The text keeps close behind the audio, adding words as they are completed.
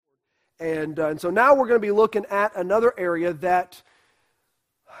And so now we're going to be looking at another area that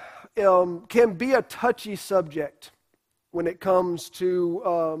can be a touchy subject when it comes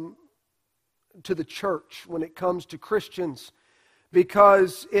to the church, when it comes to Christians,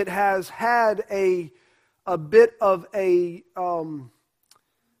 because it has had a bit of a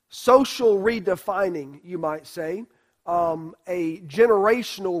social redefining, you might say, a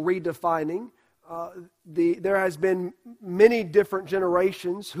generational redefining. There has been many different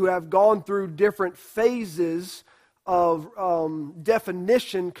generations who have gone through different phases of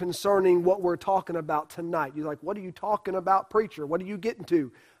definition concerning what we're talking about tonight. You're like, what are you talking about, preacher? What are you getting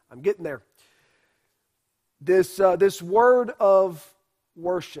to? I'm getting there. This word of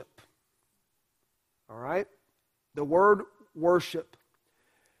worship. All right? The word worship.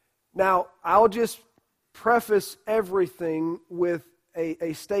 Now, I'll just preface everything with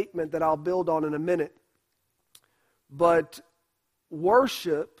a statement that I'll build on in a minute. But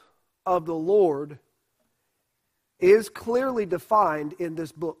worship of the Lord is clearly defined in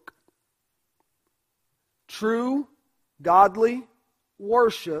this book. True, godly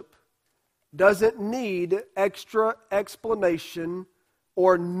worship doesn't need extra explanation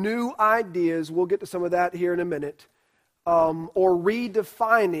or new ideas. We'll get to some of that here in a minute. Or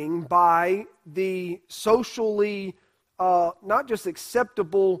redefining by the socially, not just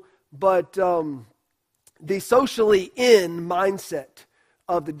acceptable, but the socially in mindset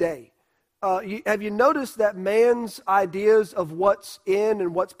of the day. Have you noticed that man's ideas of what's in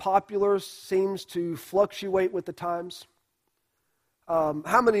and what's popular seems to fluctuate with the times?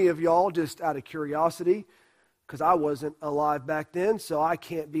 How many of y'all, just out of curiosity, because I wasn't alive back then, so I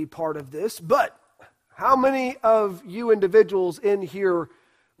can't be part of this, but how many of you individuals in here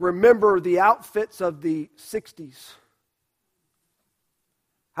remember the outfits of the 60s?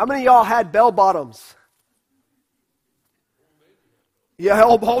 How many of y'all had bell bottoms? Yeah,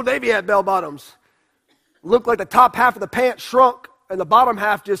 Old Navy had bell bottoms. Looked like the top half of the pants shrunk and the bottom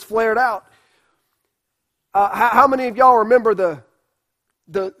half just flared out. How many of y'all remember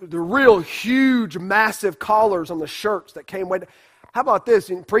the real huge, massive collars on the shirts that came way down? How about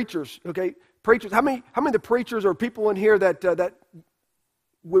this? Preachers, okay? Preachers, how many of the preachers or people in here that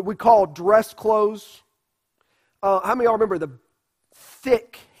we call dress clothes? How many of y'all remember the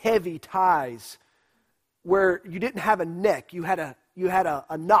thick, heavy ties where you didn't have a neck, you had a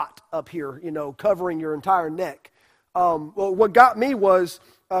knot up here, covering your entire neck? Well, what got me was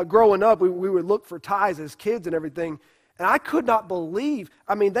growing up, we would look for ties as kids and everything, and I could not believe.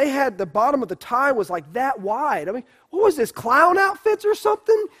 They had the bottom of the tie was like that wide. What was this, clown outfits or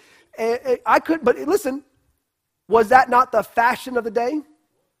something? And but listen, was that not the fashion of the day?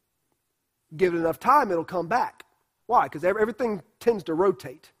 Give it enough time, it'll come back. Why? Because everything tends to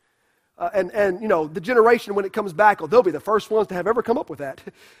rotate. And the generation when it comes back, they'll be the first ones to have ever come up with that.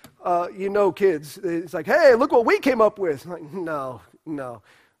 Kids, it's like, hey, look what we came up with. Like, no.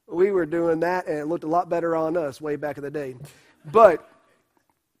 We were doing that and it looked a lot better on us way back in the day. But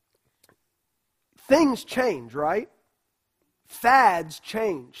things change, right? Fads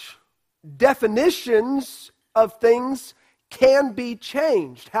change. Definitions of things can be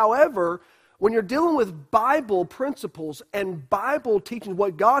changed. However, when you're dealing with Bible principles and Bible teaching,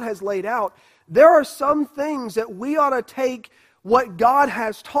 what God has laid out, there are some things that we ought to take what God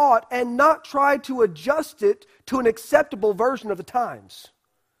has taught and not try to adjust it to an acceptable version of the times.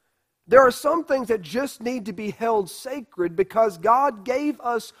 There are some things that just need to be held sacred because God gave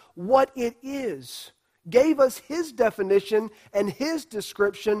us what it is. Gave us His definition and His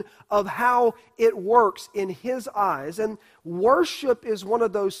description of how it works in His eyes. And worship is one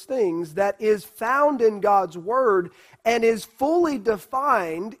of those things that is found in God's Word and is fully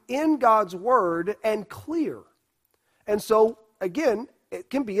defined in God's Word and clear. And so, again,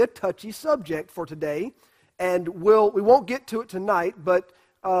 it can be a touchy subject for today, and we won't get to it tonight, but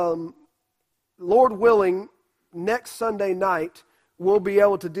Lord willing, next Sunday night, we'll be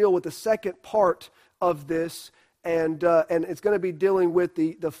able to deal with the second part of this, and it's going to be dealing with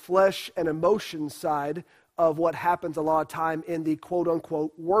the flesh and emotion side of what happens a lot of time in the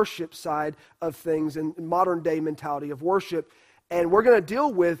quote-unquote worship side of things and modern-day mentality of worship. And we're going to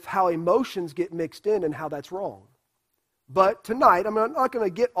deal with how emotions get mixed in and how that's wrong. But tonight, I'm not going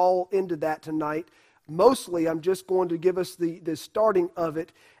to get all into that tonight. Mostly, I'm just going to give us the starting of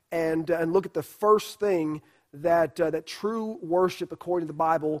it and look at the first thing that true worship according to the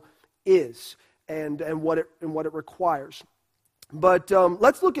Bible is. And what it requires. But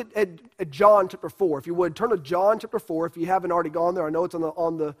let's look at John chapter 4. If you would, turn to John chapter 4 if you haven't already gone there. I know it's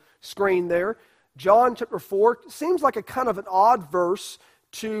on the screen there. John chapter 4 seems like a kind of an odd verse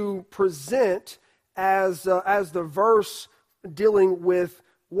to present as the verse dealing with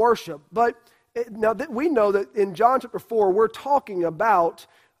worship. But now that we know that in John chapter 4, we're talking about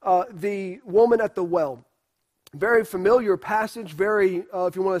the woman at the well. Very familiar passage, very,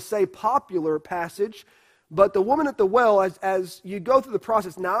 if you want to say, popular passage. But the woman at the well, as you go through the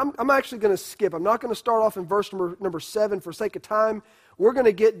process, now I'm actually going to skip. I'm not going to start off in verse number 7 for sake of time. We're going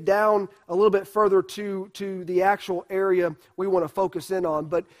to get down a little bit further to the actual area we want to focus in on.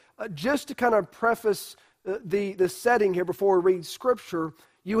 But just to kind of preface the setting here before we read Scripture,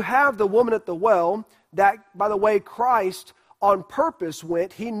 you have the woman at the well that, by the way, Christ on purpose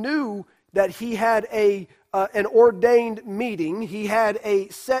went. He knew that he had an ordained meeting. He had a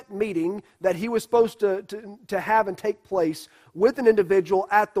set meeting that he was supposed to have and take place with an individual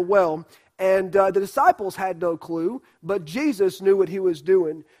at the well. And the disciples had no clue, but Jesus knew what he was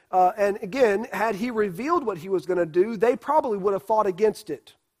doing. And again, had he revealed what he was going to do, they probably would have fought against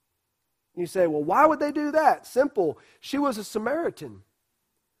it. You say, well, why would they do that? Simple. She was a Samaritan.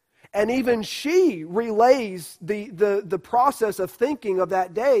 And even she relays the process of thinking of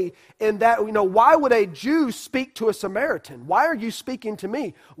that day in that, why would a Jew speak to a Samaritan? Why are you speaking to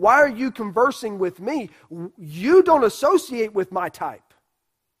me? Why are you conversing with me? You don't associate with my type,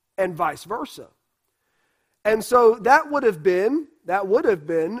 and vice versa. And so that would have been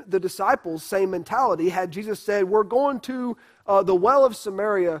the disciples' same mentality had Jesus said, we're going to the well of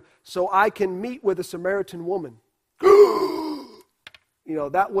Samaria so I can meet with a Samaritan woman.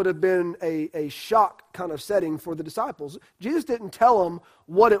 That would have been a shock kind of setting for the disciples. Jesus didn't tell them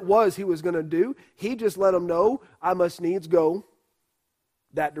what it was he was going to do. He just let them know, I must needs go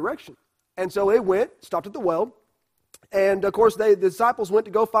that direction. And so they went, stopped at the well. And of course, the disciples went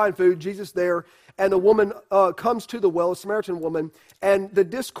to go find food. Jesus there, and the woman comes to the well, a Samaritan woman, and the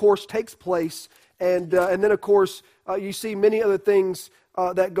discourse takes place. And then, of course, you see many other things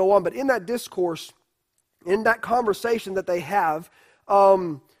that go on. But in that discourse, in that conversation that they have,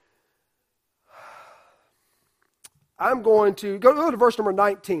 I'm going to go to verse number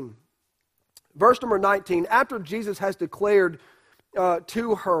 19. Verse number 19, after Jesus has declared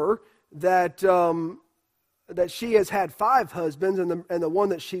to her that she has had 5 husbands and the one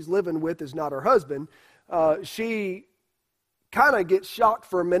that she's living with is not her husband, she kind of gets shocked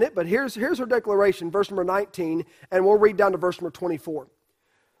for a minute, but here's her declaration, verse number 19, and we'll read down to verse number 24.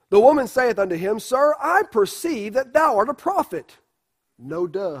 The woman saith unto him, Sir, I perceive that thou art a prophet. No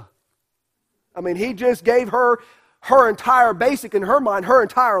duh. I mean, he just gave her entire, basic in her mind, her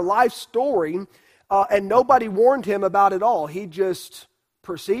entire life story, and nobody warned him about it all. He just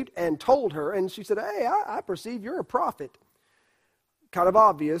perceived and told her, and she said, hey, I perceive you're a prophet. Kind of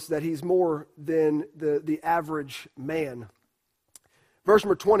obvious that he's more than the average man. Verse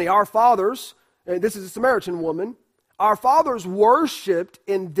number 20, our fathers, and this is a Samaritan woman, our fathers worshipped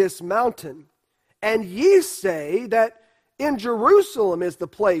in this mountain, and ye say that in Jerusalem is the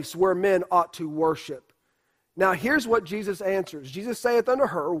place where men ought to worship. Now here's what Jesus answers. Jesus saith unto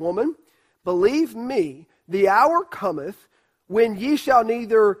her, Woman, believe me, the hour cometh when ye shall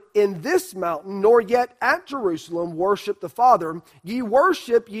neither in this mountain nor yet at Jerusalem worship the Father. Ye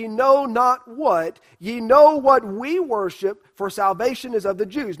worship ye know not what. Ye know what we worship, for salvation is of the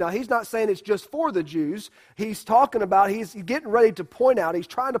Jews. Now he's not saying it's just for the Jews. He's talking about, he's getting ready to point out, he's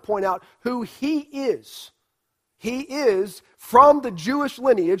trying to point out who he is. He is, from the Jewish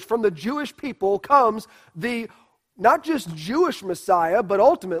lineage, from the Jewish people, comes the not just Jewish Messiah, but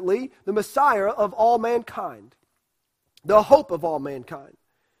ultimately the Messiah of all mankind. The hope of all mankind.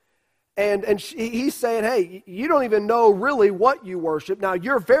 And he's saying, hey, you don't even know really what you worship. Now,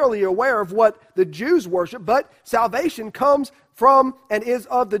 you're verily aware of what the Jews worship, but salvation comes from and is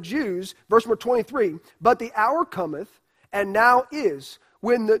of the Jews. Verse number 23, but the hour cometh, and now is,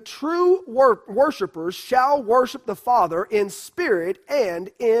 when the true worshipers shall worship the Father in spirit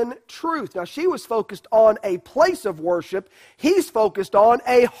and in truth. Now, she was focused on a place of worship. He's focused on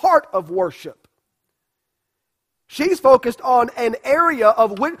a heart of worship. She's focused on an area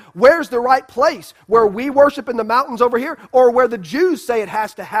of where's the right place, where we worship in the mountains over here, or where the Jews say it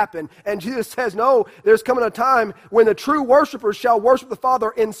has to happen. And Jesus says, no, there's coming a time when the true worshipers shall worship the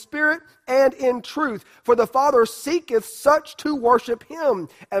Father in spirit and in truth. For the Father seeketh such to worship him.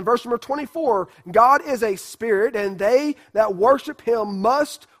 And verse number 24, God is a spirit, and they that worship him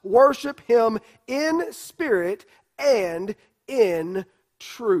must worship him in spirit and in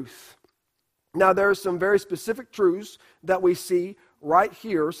truth. Now, there are some very specific truths that we see right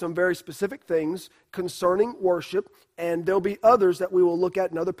here, some very specific things concerning worship, and there'll be others that we will look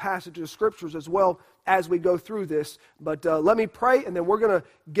at in other passages of Scriptures as well as we go through this. But let me pray, and then we're going to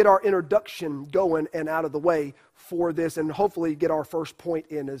get our introduction going and out of the way for this, and hopefully get our first point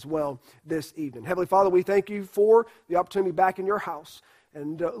in as well this evening. Heavenly Father, we thank you for the opportunity back in your house.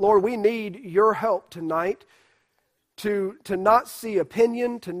 And Lord, we need your help tonight to not see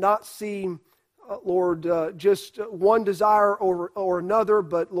opinion, to not see, Lord, just one desire or another,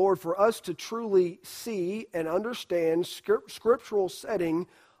 but Lord, for us to truly see and understand scriptural setting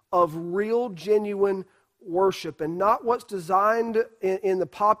of real, genuine worship, and not what's designed in the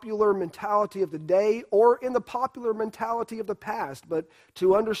popular mentality of the day or in the popular mentality of the past, but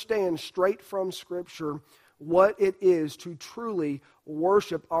to understand straight from Scripture what it is to truly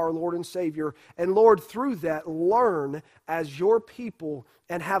worship our Lord and Savior. And Lord, through that, learn as your people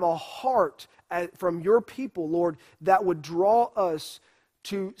and have a heart from your people, Lord, that would draw us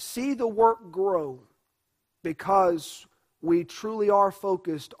to see the work grow, because we truly are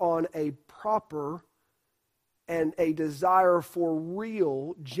focused on a proper and a desire for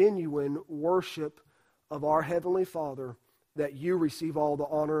real, genuine worship of our Heavenly Father, that you receive all the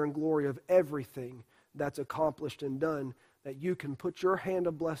honor and glory of everything that's accomplished and done, that you can put your hand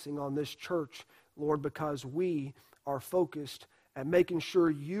of blessing on this church, Lord, because we are focused at making sure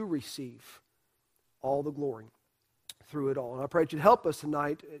you receive all the glory through it all. And I pray that you'd help us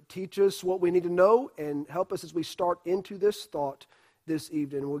tonight, teach us what we need to know, and help us as we start into this thought this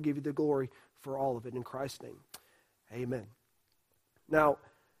evening. We'll give you the glory for all of it in Christ's name. Amen. Now,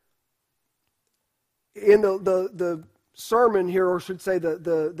 in the sermon here, or I should say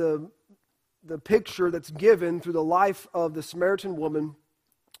the picture that's given through the life of the Samaritan woman,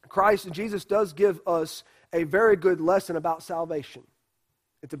 Christ and Jesus does give us a very good lesson about salvation.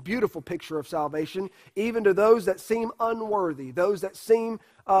 It's a beautiful picture of salvation, even to those that seem unworthy, those that seem,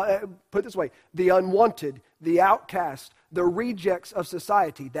 put it this way, the unwanted, the outcast, the rejects of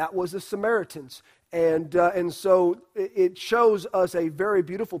society. That was the Samaritans. And so it shows us a very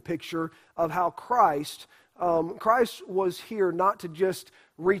beautiful picture of how Christ was here not to just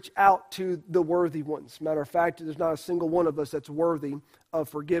reach out to the worthy ones. Matter of fact, there's not a single one of us that's worthy of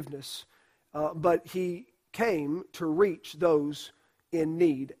forgiveness. But he came to reach those in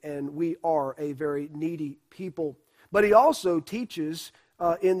need, and we are a very needy people. But he also teaches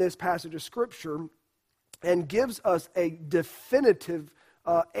in this passage of Scripture and gives us a definitive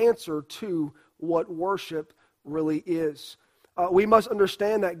answer to what worship really is. We must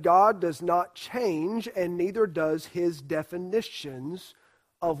understand that God does not change, and neither does his definitions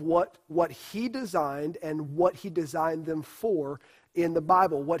of what he designed and what he designed them for in the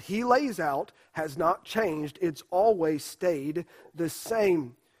Bible. What he lays out has not changed. It's always stayed the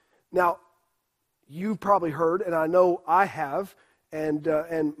same. Now, you probably heard, and I know I have, and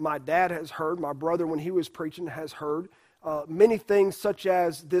my dad has heard, my brother when he was preaching has heard, many things such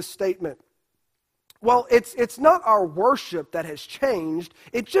as this statement. Well, it's not our worship that has changed.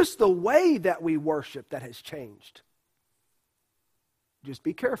 It's just the way that we worship that has changed. Just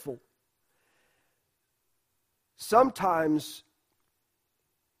be careful. Sometimes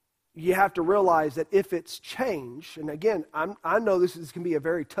you have to realize that if it's changed, and again, I know this can be a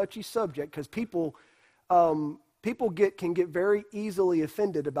very touchy subject because people can get very easily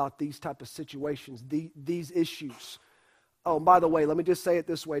offended about these type of situations, these issues. Oh, by the way, let me just say it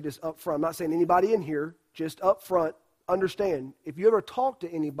this way, just up front. I'm not saying anybody in here, just up front, understand, if you ever talk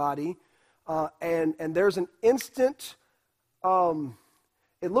to anybody and there's an instant,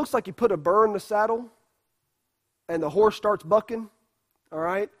 it looks like you put a burr in the saddle and the horse starts bucking, all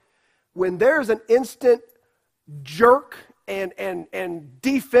right? When there's an instant jerk and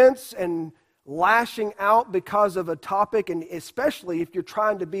defense and lashing out because of a topic, and especially if you're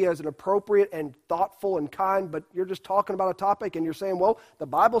trying to be as an appropriate and thoughtful and kind, but you're just talking about a topic and you're saying, well, the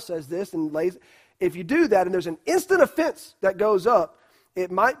Bible says this, and if you do that and there's an instant offense that goes up,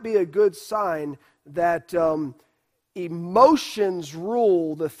 it might be a good sign that emotions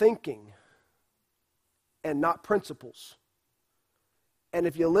rule the thinking and not principles. And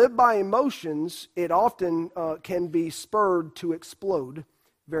if you live by emotions, it often can be spurred to explode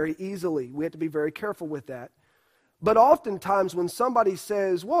very easily. We have to be very careful with that. But oftentimes when somebody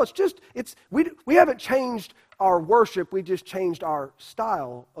says, well, we haven't changed our worship, we just changed our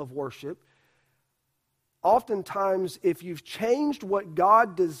style of worship. Oftentimes, if you've changed what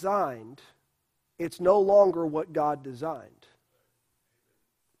God designed, it's no longer what God designed.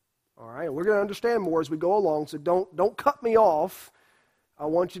 All right, and we're going to understand more as we go along, so don't cut me off. I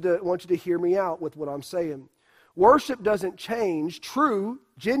want you to hear me out with what I'm saying. Worship doesn't change. True,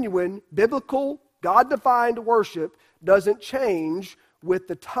 genuine, biblical, God-defined worship doesn't change with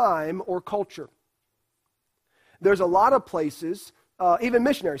the time or culture. There's a lot of places, even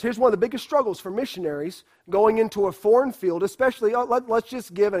missionaries. Here's one of the biggest struggles for missionaries going into a foreign field, especially, let's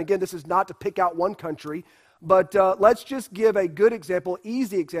just give, and again, this is not to pick out one country, but let's just give a good example,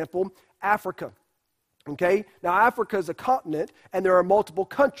 easy example, Africa. Okay, now Africa is a continent, and there are multiple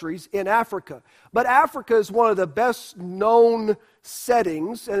countries in Africa. But Africa is one of the best known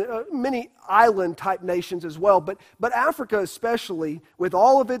settings, many island-type nations as well, but Africa especially, with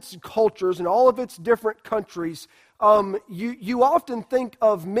all of its cultures and all of its different countries, you often think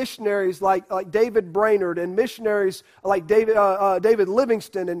of missionaries like David Brainerd and missionaries like David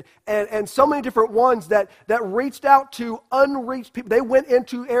Livingston and so many different ones that reached out to unreached people. They went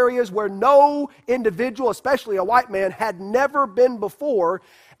into areas where no individual, especially a white man, had never been before.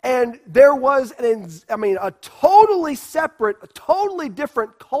 And there was, a totally separate, a totally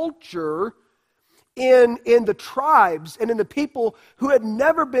different culture in the tribes and in the people who had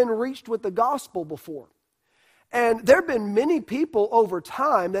never been reached with the gospel before. And there have been many people over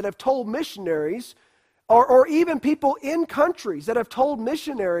time that have told missionaries, or even people in countries that have told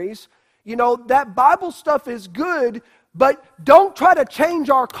missionaries, that Bible stuff is good, but don't try to change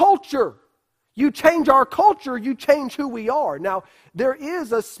our culture. You change our culture, you change who we are. Now, there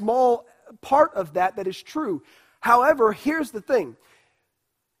is a small part of that is true. However, here's the thing.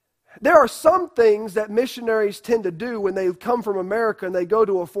 There are some things that missionaries tend to do when they come from America and they go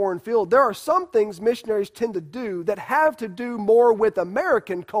to a foreign field. There are some things missionaries tend to do that have to do more with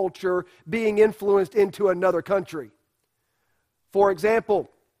American culture being influenced into another country. For example,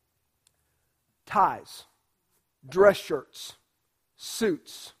 ties, dress shirts,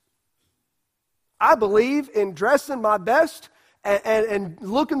 suits. I believe in dressing my best and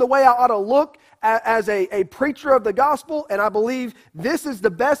looking the way I ought to look as a preacher of the gospel, and I believe this is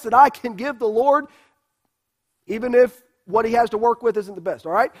the best that I can give the Lord, even if what he has to work with isn't the best,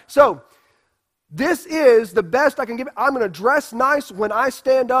 all right? So, this is the best I can give. I'm going to dress nice when I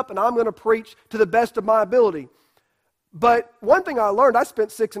stand up, and I'm going to preach to the best of my ability. But one thing I learned, I spent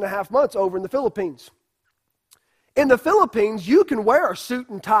 6.5 months over in the Philippines. In the Philippines, you can wear a suit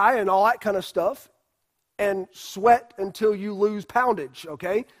and tie and all that kind of stuff and sweat until you lose poundage,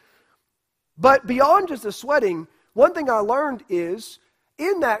 okay? But beyond just the sweating, one thing I learned is,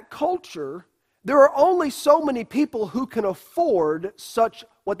 in that culture, there are only so many people who can afford such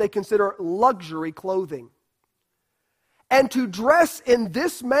what they consider luxury clothing. And to dress in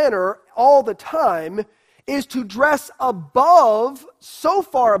this manner all the time is to dress above, so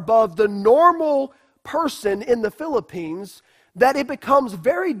far above the normal person in the Philippines that it becomes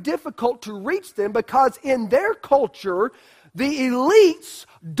very difficult to reach them, because in their culture, the elites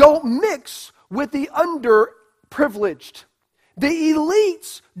don't mix with the underprivileged. The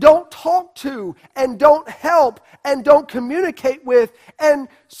elites don't talk to and don't help and don't communicate with. And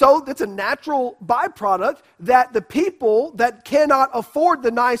so it's a natural byproduct that the people that cannot afford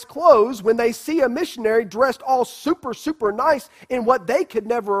the nice clothes, when they see a missionary dressed all super, super nice in what they could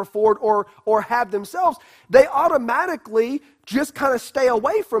never afford or have themselves, they automatically just kind of stay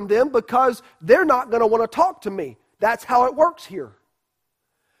away from them because they're not going to want to talk to me. That's how it works here.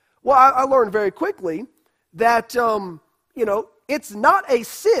 Well, I learned very quickly that it's not a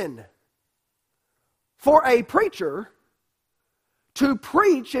sin for a preacher to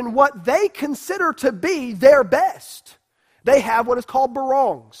preach in what they consider to be their best. They have what is called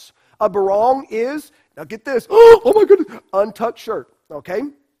barongs. A barong is, now get this, oh my goodness, untucked shirt, okay?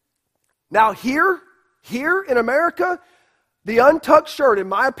 Now here in America, the untucked shirt, in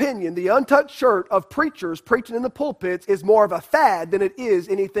my opinion, the untucked shirt of preachers preaching in the pulpits is more of a fad than it is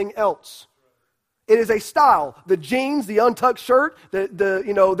anything else. It is a style. The jeans, the untucked shirt,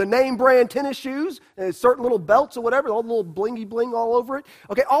 the name brand tennis shoes, and certain little belts or whatever, all the little blingy bling all over it.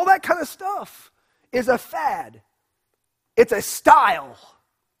 Okay, all that kind of stuff is a fad. It's a style.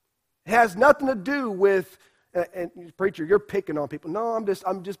 It has nothing to do with, and preacher, you're picking on people. No,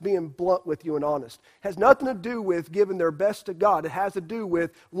 I'm just being blunt with you and honest. It has nothing to do with giving their best to God. It has to do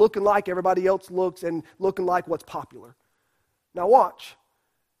with looking like everybody else looks and looking like what's popular. Now watch.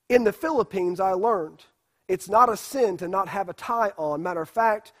 In the Philippines, I learned it's not a sin to not have a tie on. Matter of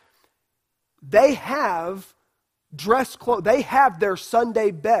fact, they have dress clothes. They have their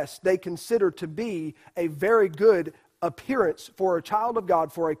Sunday best they consider to be a very good appearance for a child of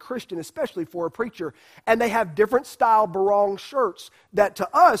God, for a Christian, especially for a preacher. And they have different style barong shirts that to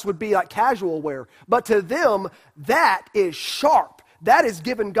us would be like casual wear. But to them, that is sharp. That is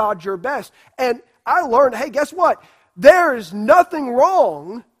giving God your best. And I learned, hey, guess what? There is nothing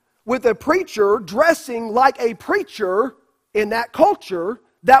wrong with a preacher dressing like a preacher in that culture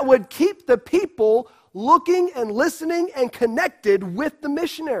that would keep the people looking and listening and connected with the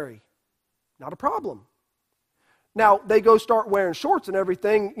missionary. Not a problem. Now, they go start wearing shorts and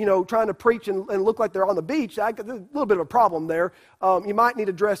everything, trying to preach and look like they're on the beach. There's a little bit of a problem there. You might need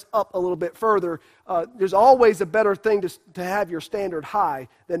to dress up a little bit further. There's always a better thing to have your standard high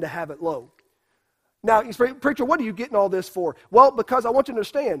than to have it low. Now, you say, preacher, what are you getting all this for? Well, because I want you to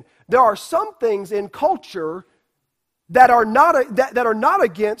understand, there are some things in culture that are not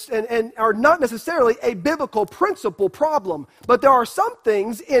against and are not necessarily a biblical principle problem. But there are some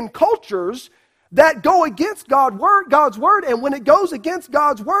things in cultures that go against God's word, and when it goes against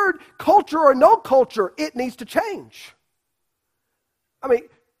God's word, culture or no culture, it needs to change. I mean,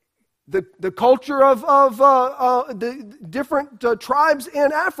 the culture of the different tribes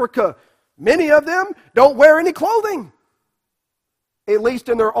in Africa, many of them don't wear any clothing, at least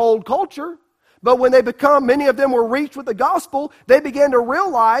in their old culture. But when many of them were reached with the gospel, they began to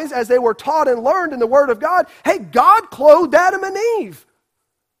realize, as they were taught and learned in the Word of God, hey, God clothed Adam and Eve.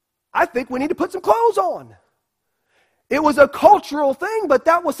 I think we need to put some clothes on. It was a cultural thing, but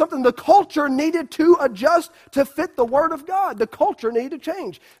that was something the culture needed to adjust to fit the Word of God. The culture needed to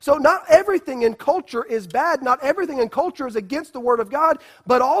change. So not everything in culture is bad. Not everything in culture is against the Word of God.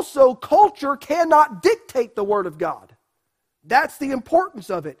 But also, culture cannot dictate the Word of God. That's the importance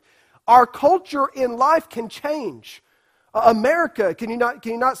of it. Our culture in life can change. America, can you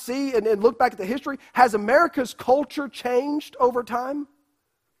not see and look back at the history? Has America's culture changed over time?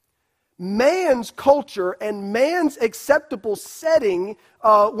 Man's culture and man's acceptable setting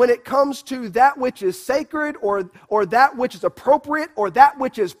when it comes to that which is sacred or that which is appropriate or that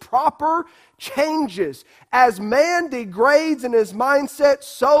which is proper changes. As man degrades in his mindset,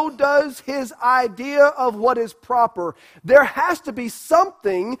 so does his idea of what is proper. There has to be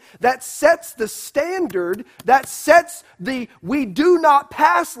something that sets the standard, that sets the we do not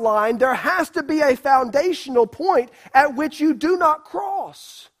pass line. There has to be a foundational point at which you do not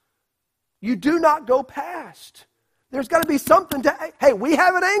cross. You do not go past. There's got to be something hey, we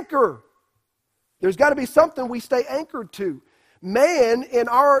have an anchor. There's got to be something we stay anchored to. Man, in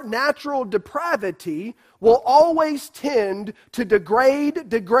our natural depravity, will always tend to degrade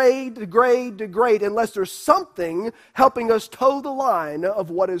unless there's something helping us toe the line of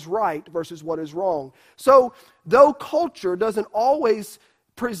what is right versus what is wrong. So, though culture doesn't always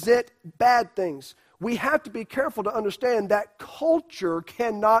present bad things, we have to be careful to understand that culture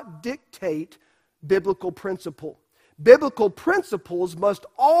cannot dictate biblical principle. Biblical principles must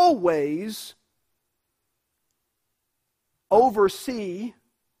always oversee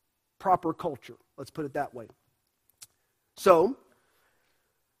proper culture. Let's put it that way. So,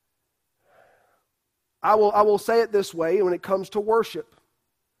 I will say it this way when it comes to worship.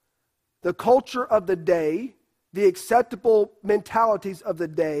 The culture of the day, the acceptable mentalities of the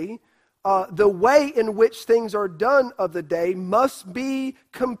day, the way in which things are done of the day must be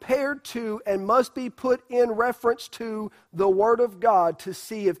compared to and must be put in reference to the Word of God to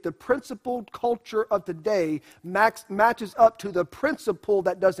see if the principled culture of the day matches up to the principle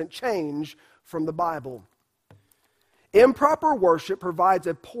that doesn't change from the Bible. Improper worship provides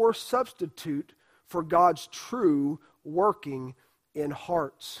a poor substitute for God's true working in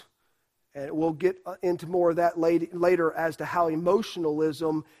hearts. And we'll get into more of that later as to how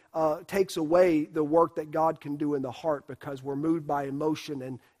emotionalism takes away the work that God can do in the heart because we're moved by emotion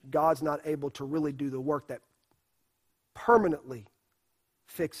and God's not able to really do the work that permanently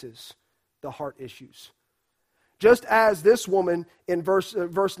fixes the heart issues. Just as this woman in verse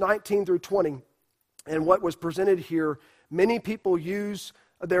 19 through 20 and what was presented here, many people use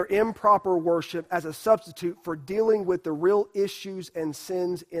their improper worship as a substitute for dealing with the real issues and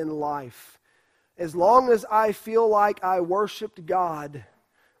sins in life. As long as I feel like I worshiped God,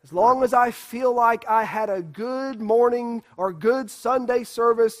 as long as I feel like I had a good morning or good Sunday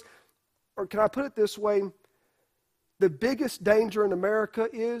service, or can I put it this way, the biggest danger in America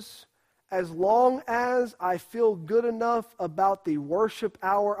is as long as I feel good enough about the worship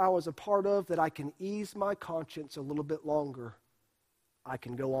hour I was a part of that I can ease my conscience a little bit longer, I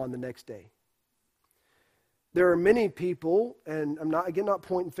can go on the next day. There are many people, and I'm not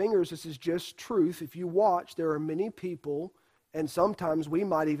pointing fingers, this is just truth. If you watch, there are many people, and sometimes we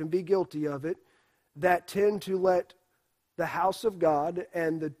might even be guilty of it, that tend to let the house of God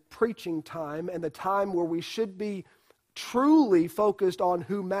and the preaching time and the time where we should be truly focused on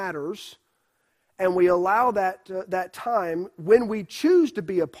who matters, and we allow that time, when we choose to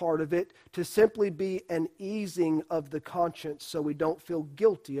be a part of it, to simply be an easing of the conscience so we don't feel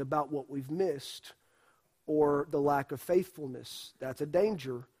guilty about what we've missed or the lack of faithfulness. That's a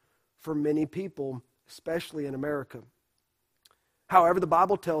danger for many people, especially in America. However, the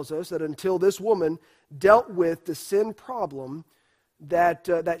Bible tells us that until this woman dealt with the sin problem,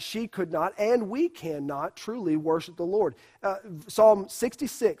 that she could not and we cannot truly worship the Lord. Psalm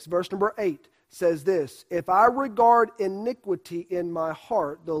 66, verse number 8, says this, "If I regard iniquity in my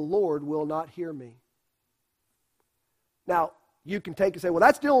heart, the Lord will not hear me." Now, you can take and say, well,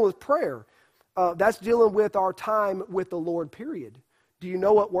 that's dealing with prayer. That's dealing with our time with the Lord, period. Do you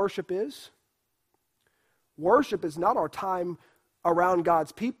know what worship is? Worship is not our time around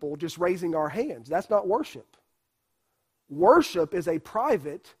God's people just raising our hands. That's not worship. Worship is a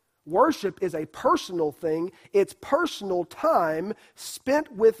private, worship is a personal thing. It's personal time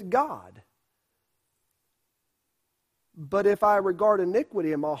spent with God. But if I regard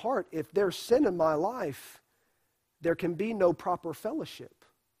iniquity in my heart, if there's sin in my life, there can be no proper fellowship.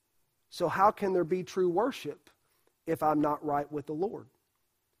 So how can there be true worship if I'm not right with the Lord?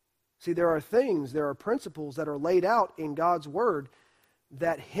 See, there are principles that are laid out in God's Word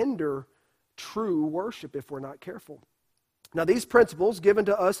that hinder true worship if we're not careful. Now, these principles given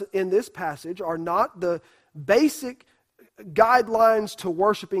to us in this passage are not the basic guidelines to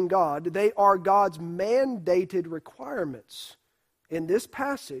worshiping God. They are God's mandated requirements. In this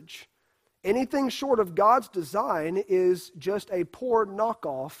passage, anything short of God's design is just a poor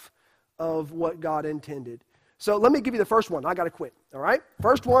knockoff of what God intended. So let me give you the first one. I got to quit, all right?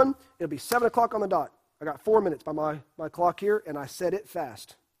 First one, it'll be 7 o'clock on the dot. I got 4 minutes by my clock here, and I said it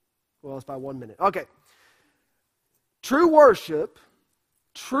fast. Well, it's by 1 minute. Okay. True worship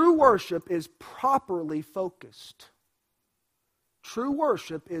is properly focused. True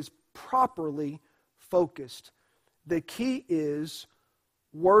worship is properly focused. The key is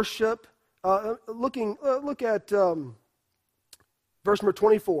worship. Look at verse number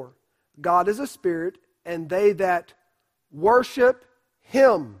 24. God is a spirit, and they that worship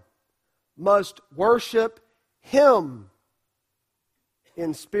Him must worship Him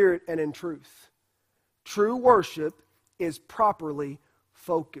in spirit and in truth. True worship is properly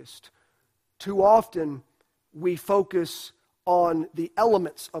focused. Too often we focus on the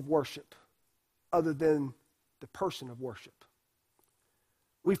elements of worship other than the person of worship.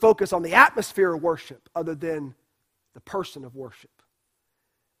 We focus on the atmosphere of worship other than the person of worship.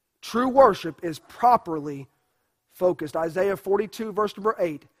 True worship is properly focused. Isaiah 42 verse number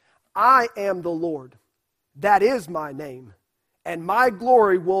 8. I am the Lord, that is my name. And my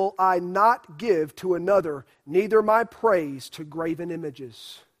glory will I not give to another, neither my praise to graven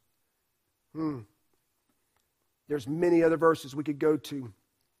images. There's many other verses we could go to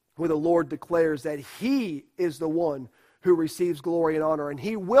where the Lord declares that He is the one who receives glory and honor, and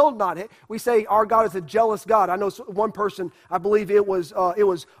He will not. We say our God is a jealous God. I know one person, I believe it was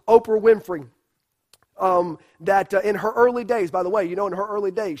Oprah Winfrey, that in her early days, by the way, in her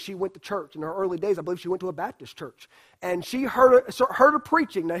early days, she went to church. In her early days, I believe she went to a Baptist church. And she heard her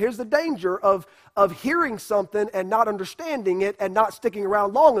preaching. Now, here's the danger of hearing something and not understanding it and not sticking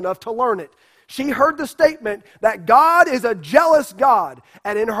around long enough to learn it. She heard the statement that God is a jealous God.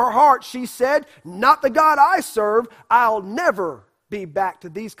 And in her heart, she said, not the God I serve. I'll never be back to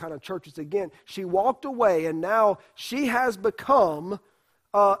these kind of churches again. She walked away, and now she has become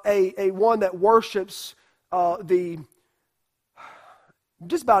a one that worships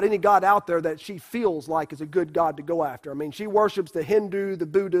just about any god out there that she feels like is a good god to go after. I mean, she worships the Hindu, the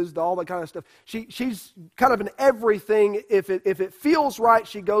Buddhas, all that kind of stuff. She's kind of in everything. If it feels right,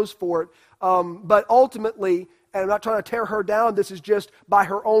 she goes for it. But ultimately, and I'm not trying to tear her down, this is just by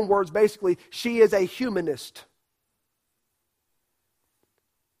her own words, basically, she is a humanist.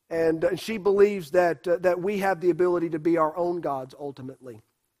 And she believes that we have the ability to be our own gods ultimately.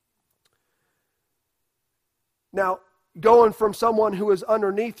 Now, going from someone who is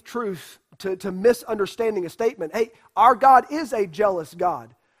underneath truth to misunderstanding a statement, hey, our God is a jealous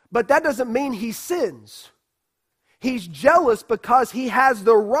God, but that doesn't mean He sins. He's jealous because He has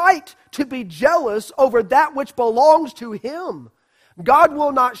the right to be jealous over that which belongs to Him. God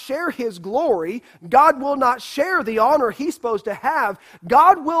will not share His glory. God will not share the honor He's supposed to have.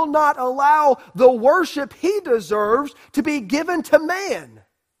 God will not allow the worship He deserves to be given to man.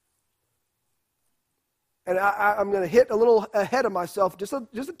 And I'm going to hit a little ahead of myself, just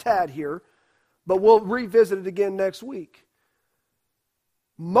a tad here, but we'll revisit it again next week.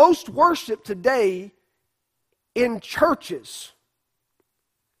 Most worship today in churches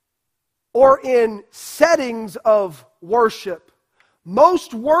or in settings of worship,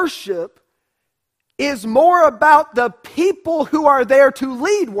 most worship is more about the people who are there to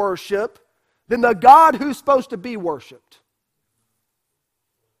lead worship than the God who's supposed to be worshiped.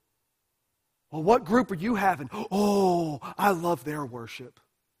 Well, what group are you having? Oh, I love their worship.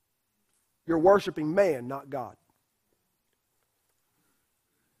 You're worshiping man, not God.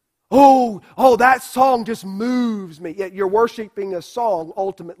 Oh, that song just moves me. Yet you're worshiping a song,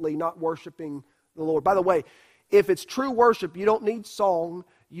 ultimately not worshiping the Lord. By the way, if it's true worship, you don't need song.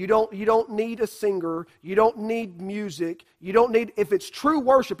 You don't need a singer. You don't need music. If it's true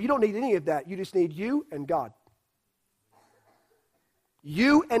worship, you don't need any of that. You just need you and God.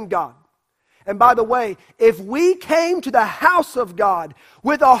 You and God. And by the way, if we came to the house of God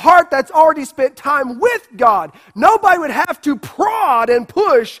with a heart that's already spent time with God, nobody would have to prod and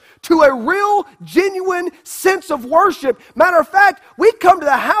push to a real, genuine sense of worship. Matter of fact, we'd come to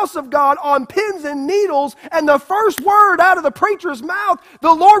the house of God on pins and needles, and the first word out of the preacher's mouth,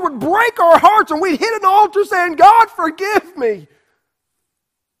 the Lord would break our hearts, and we'd hit an altar saying, God, forgive me.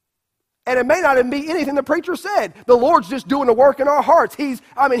 And it may not even be anything the preacher said. The Lord's just doing the work in our hearts. He's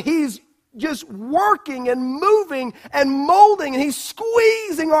just working and moving and molding, and He's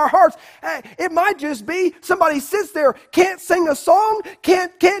squeezing our hearts. It might just be somebody sits there, can't sing a song,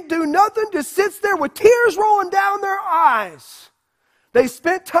 can't do nothing, just sits there with tears rolling down their eyes. They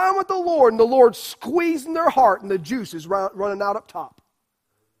spent time with the Lord, and the Lord's squeezing their heart, and the juice is running out up top.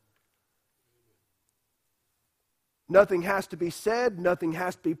 Nothing has to be said, nothing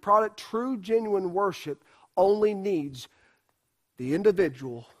has to be prodded. True, genuine worship only needs the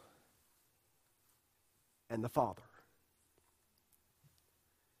individual and the Father.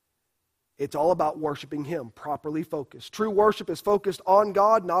 It's all about worshiping Him, properly focused. True worship is focused on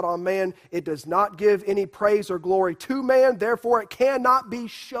God, not on man. It does not give any praise or glory to man, therefore it cannot be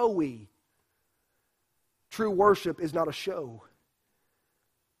showy. True worship is not a show.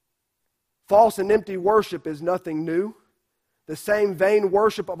 False and empty worship is nothing new. The same vain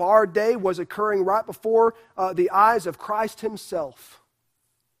worship of our day was occurring right before the eyes of Christ Himself.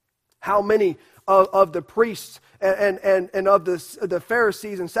 How many of the priests and of the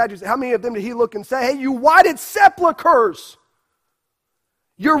Pharisees and Sadducees, how many of them did He look and say, hey, you whited sepulchres,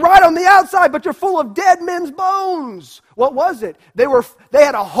 you're right on the outside, but you're full of dead men's bones. What was it? They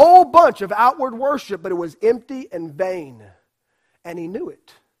had a whole bunch of outward worship, but it was empty and vain. And He knew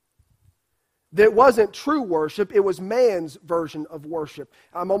it. That wasn't true worship, it was man's version of worship.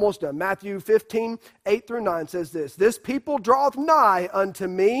 I'm almost done. Matthew 15, 8 through 9 says this, this people draweth nigh unto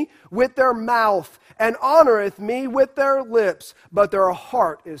me with their mouth, and honoreth me with their lips, but their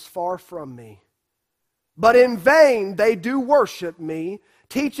heart is far from me. But in vain they do worship me,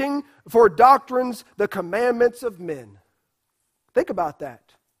 teaching for doctrines the commandments of men. Think about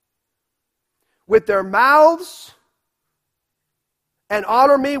that. With their mouths, and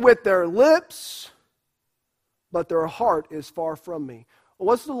honor me with their lips, but their heart is far from me. Well,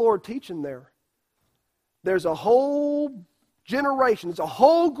 what's the Lord teaching there? There's a whole generation, it's a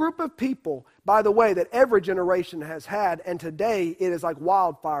whole group of people, by the way, that every generation has had, and today it is like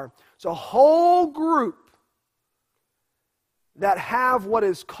wildfire. It's a whole group that have what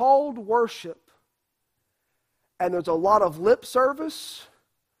is called worship, and there's a lot of lip service,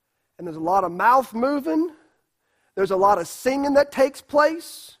 and there's a lot of mouth moving. There's a lot of singing that takes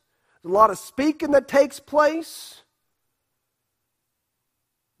place. There's a lot of speaking that takes place.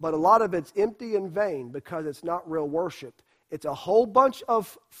 But a lot of it's empty and vain because it's not real worship. It's a whole bunch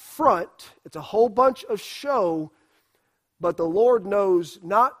of front. It's a whole bunch of show. But the Lord knows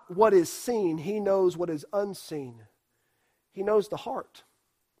not what is seen. He knows what is unseen. He knows the heart.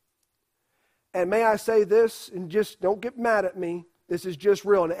 And may I say this, and just don't get mad at me. This is just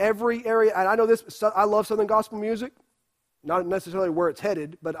real. In every area, and I know this, I love Southern gospel music. Not necessarily where it's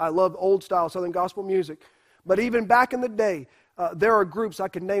headed, but I love old style Southern gospel music. But even back in the day, there are groups I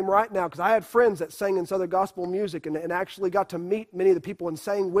could name right now, because I had friends that sang in Southern gospel music and actually got to meet many of the people and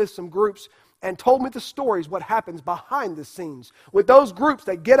sang with some groups and told me the stories, what happens behind the scenes with those groups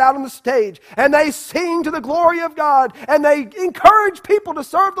that get out on the stage and they sing to the glory of God and they encourage people to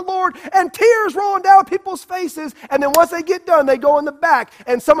serve the Lord and tears rolling down people's faces, and then once they get done, they go in the back,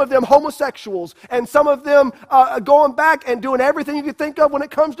 and some of them homosexuals and some of them going back and doing everything you can think of when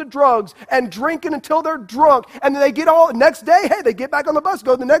it comes to drugs and drinking until they're drunk, and then they get all, next day, hey, they get back on the bus,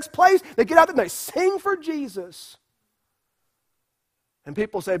 go to the next place, they get out there and they sing for Jesus. And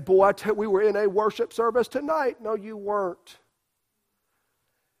people say, boy, we were in a worship service tonight. No, you weren't.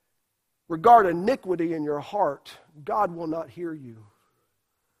 Regard iniquity in your heart. God will not hear you.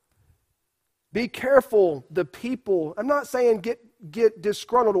 Be careful, the people. I'm not saying get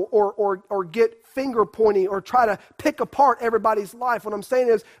disgruntled or get finger pointing or try to pick apart everybody's life. What I'm saying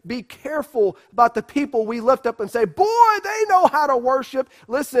is be careful about the people we lift up and say, boy, they know how to worship.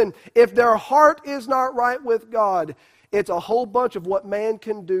 Listen, if their heart is not right with God, it's a whole bunch of what man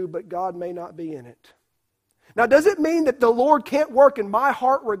can do, but God may not be in it. Now, does it mean that the Lord can't work in my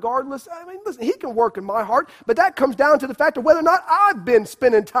heart regardless? I mean, listen, He can work in my heart, but that comes down to the fact of whether or not I've been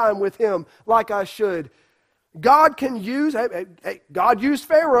spending time with Him like I should. God can use, God used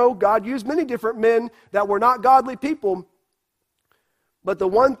Pharaoh, God used many different men that were not godly people, but the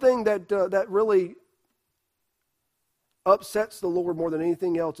one thing that really upsets the Lord more than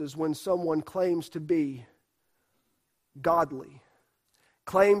anything else is when someone claims to be godly,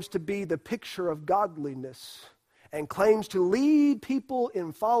 claims to be the picture of godliness and claims to lead people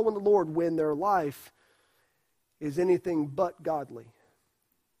in following the Lord when their life is anything but godly.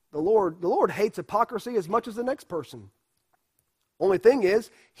 The Lord hates hypocrisy as much as the next person. Only thing is,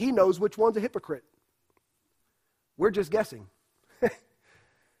 He knows which one's a hypocrite. We're just guessing.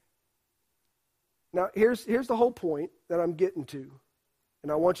 Now, here's the whole point that I'm getting to,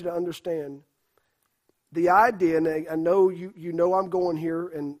 and I want you to understand the idea, and I know you know I'm going here,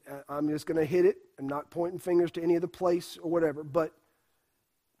 and I'm just going to hit it. I'm not pointing fingers to any of the place or whatever, but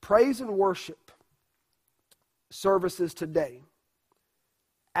praise and worship services today,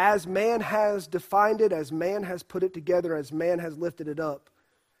 as man has defined it, as man has put it together, as man has lifted it up,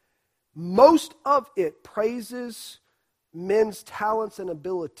 most of it praises men's talents and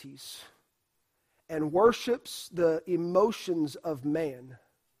abilities and worships the emotions of man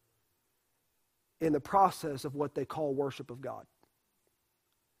in the process of what they call worship of God.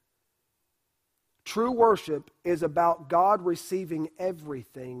 True worship is about God receiving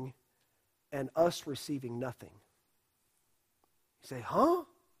everything and us receiving nothing. You say, huh?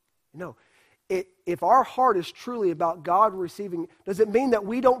 No. If our heart is truly about God receiving, does it mean that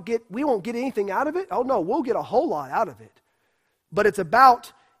we won't get anything out of it? Oh no, we'll get a whole lot out of it. But it's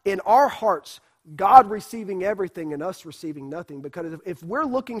about, in our hearts, God receiving everything and us receiving nothing. Because if we're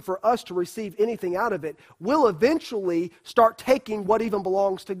looking for us to receive anything out of it, we'll eventually start taking what even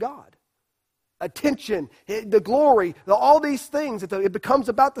belongs to God. Attention, the glory, all these things. It becomes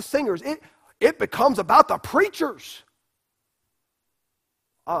about the singers. It becomes about the preachers.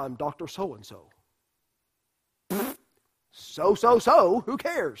 I'm Dr. So-and-so. So, who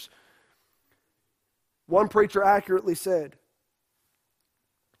cares? One preacher accurately said,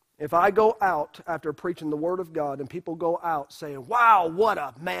 if I go out after preaching the Word of God and people go out saying, wow, what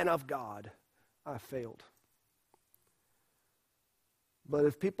a man of God, I failed. But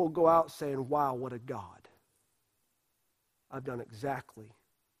if people go out saying, wow, what a God, I've done exactly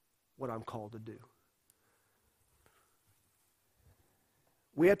what I'm called to do.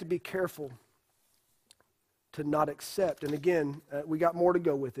 We have to be careful to not accept, and again, we got more to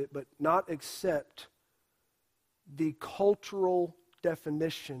go with it, but not accept the cultural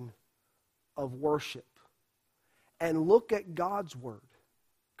definition of worship and look at God's word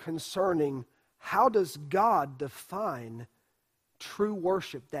concerning how does God define true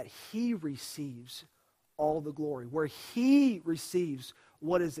worship, that He receives all the glory, where He receives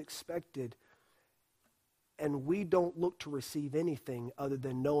what is expected, and we don't look to receive anything other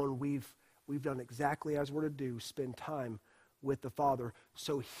than knowing we've done exactly as we're to do, spend time with the Father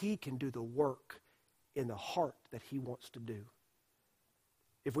so He can do the work in the heart that He wants to do.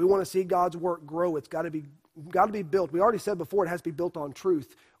 If we want to see God's work grow, it's got to be built. We already said before it has to be built on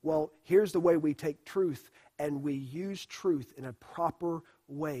truth. Well, here's the way we take truth and we use truth in a proper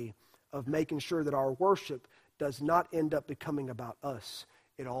way of making sure that our worship does not end up becoming about us.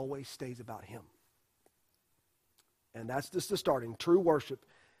 It always stays about Him. And that's just the starting. True worship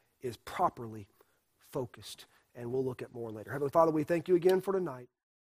is properly focused. And we'll look at more later. Heavenly Father, we thank You again for tonight.